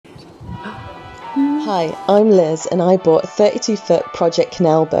Hi, I'm Liz and I bought a 32-foot Project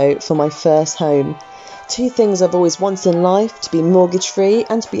Canal boat for my first home. Two things I've always wanted in life: to be mortgage free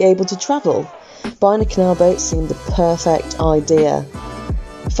and to be able to travel. Buying a canal boat seemed the perfect idea.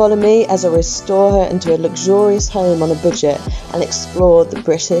 Follow me as I restore her into a luxurious home on a budget and explore the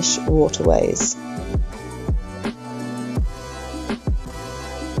British waterways.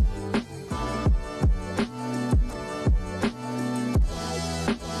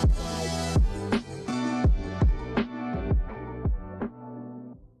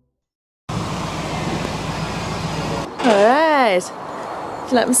 Alright,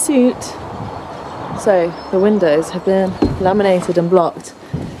 let me suit. So the windows have been laminated and blocked.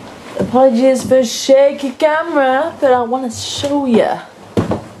 Apologies for shaky camera, but I want to show you. Are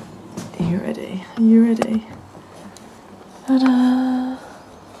you ready? Are you ready? Ta-da!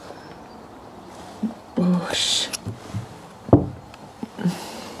 Whoosh.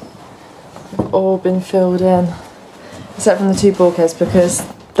 They've all been filled in, except from the two bulkheads because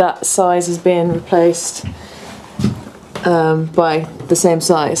that size is being replaced by the same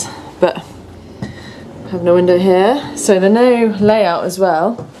size. But I have no window here, so the new layout as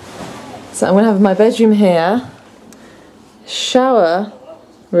well. So I'm going to have my bedroom here, shower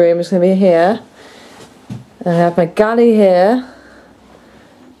room is going to be here, and I have my galley here,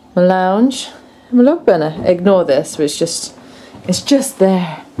 my lounge, and my log burner. Ignore this, but it's just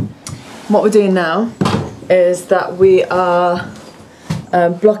there. What we're doing now is that we are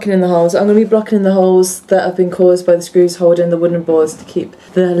blocking in the holes. I'm going to be blocking in the holes that have been caused by the screws holding the wooden boards to keep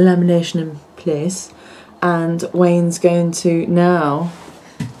the lamination in place. And Wayne's going to now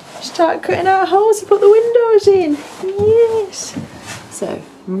start cutting out holes to put the windows in. Yes! So,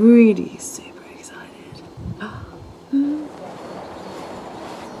 really super excited.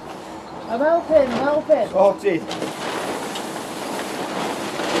 I'm helping. Sorted.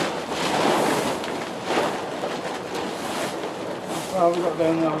 Well, we've got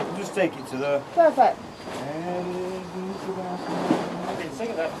down there. We'll just take it to the... Perfect. I've been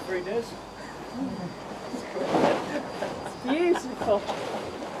singing that for 3 days. Beautiful.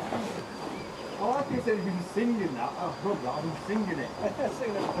 I like you said you've been singing that. I've got that. I've been singing it.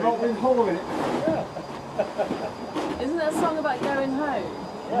 I've not been holding it. Isn't that a song about going home?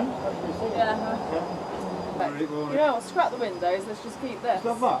 Yeah. You know what, scrap the windows, let's just keep this.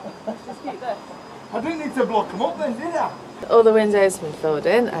 Stop that. Let's just keep this. I didn't need to block them up then, did I? All the windows have been filled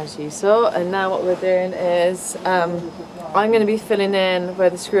in, as you saw, and now what we're doing is I'm going to be filling in where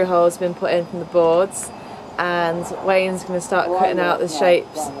the screw holes have been put in from the boards, and Wayne's going to start cutting out the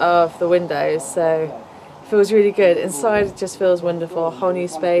shapes of the windows, so it feels really good. Inside it just feels wonderful, a whole new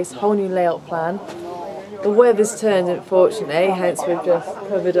space, whole new layout plan. The weather's turned, unfortunately, hence we've just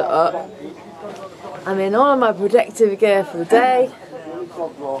covered it up. I'm in all of my protective gear for the day,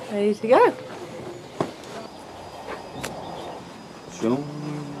 ready to go. I'm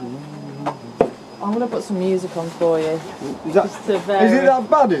going to put some music on for you. Is it that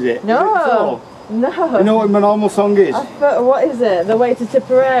bad, is it? No! No! You know what my normal song is? What is it? The Way to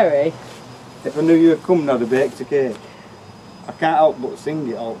Tipperary? If I knew you were coming, I'd have baked a cake. I can't help but sing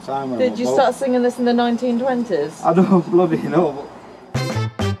it all the time. Did you start singing this in the 1920s? I don't bloody know.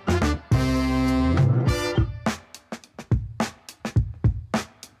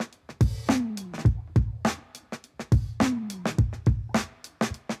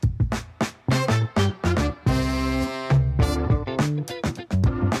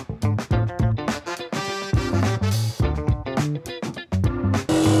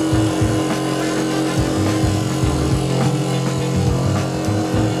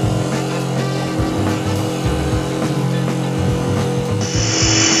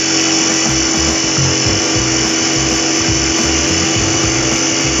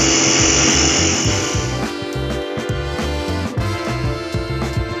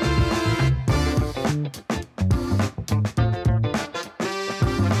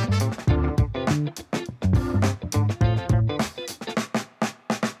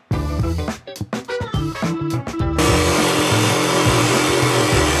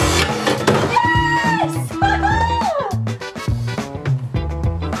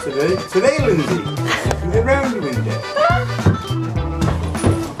 But today, Lindsay, the round window.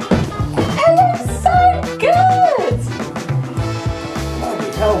 It looks so good! Bloody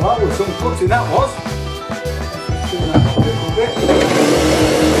hell, that was some cutting, that was.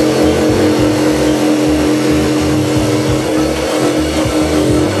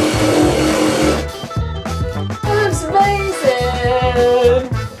 Looks amazing!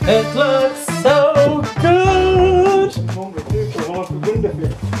 It looks so good!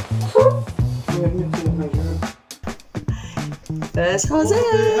 There's Jose!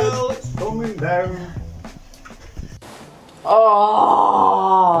 coming down.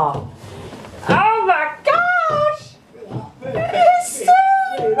 Oh! Oh my gosh! It's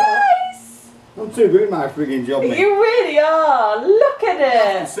so nice! I'm too good at my frigging job, mate. You really are! Look at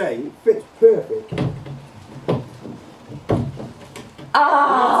I it! say, it fits perfect. I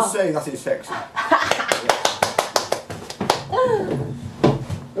Ah! have to say that is sexy.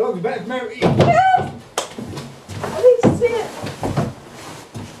 It looks better from out here. Yes! I need to see it!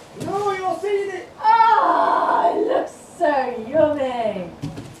 No, you're seeing it! Ah! It looks so yummy!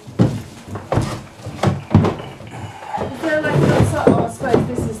 Is there like a sort of, I suppose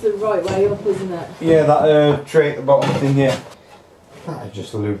this is the right way up, isn't it? Yeah, that tray at the bottom thing here. That is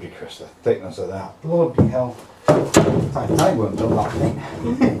just ludicrous, the thickness of that. Bloody hell. I won't do that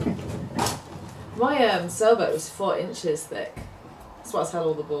thing. My sailboat was 4 inches thick. That's what I tell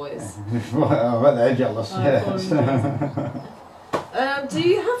all the boys. I bet they're jealous. Oh, Yes. Do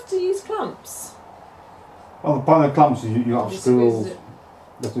you have to use clamps? Well, the point of the clamps is you have to Just screw squeeze holes. it.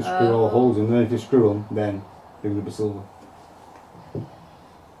 You have to screw all the holes in, and then if you screw them, then they're going to be silver.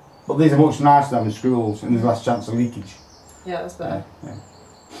 But these are much nicer than the screw holes, and there's less chance of leakage. Yeah, that's better. Yeah.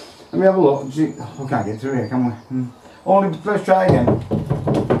 Let me have a look. See, we can't get through here, can we? Only, let's try again.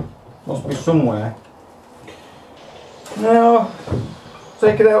 Must be somewhere. No.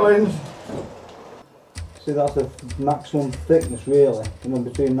 Take it out, Lens. See, that's the maximum thickness, really, and then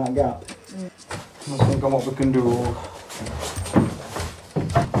between that gap. Let's think on what we can do.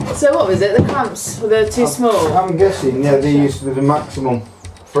 So what was it? The clamps were too small? I'm guessing, yeah, these there's a maximum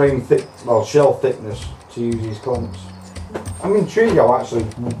frame thick, well, shell thickness to use these clamps. I'm intrigued how actually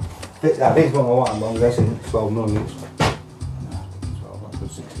thick that is. One what I'm guessing 12 millimetres. No, 12,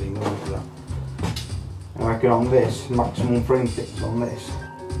 that's 16 millimetres. That. I reckon on this, maximum frame thickness on this,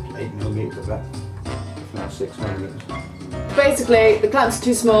 8 millimetres, I bet. If not 6 millimetres. Basically, the clamps are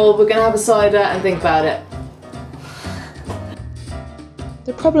too small. We're going to have a cider and think about it.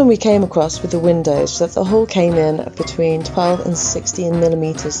 The problem we came across with the windows was that the hull came in between 12 and 16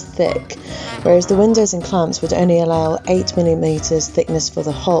 millimetres thick, whereas the windows and clamps would only allow 8 millimetres thickness for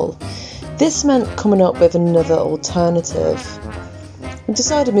the hull. This meant coming up with another alternative. We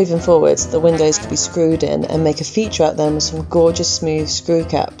decided moving forwards the windows could be screwed in and make a feature out of them with some gorgeous smooth screw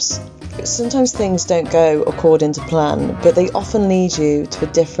caps. Sometimes things don't go according to plan, but they often lead you to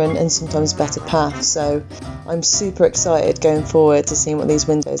a different and sometimes better path, so I'm super excited going forward to seeing what these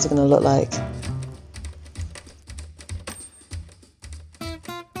windows are going to look like.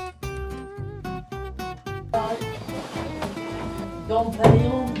 Dom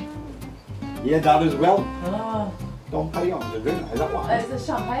Perignon. Yeah, that as well. Ah. Dom Perignon, is that one? It's the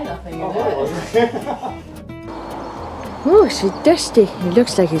champagne, I think, Oh, isn't it? Oh, it's dusty. It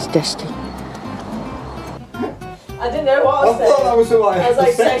looks like it's dusty. I didn't know what I was I thought that was like I was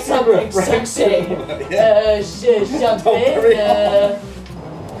like, say sexy something reference. sexy. Yeah. Champagne.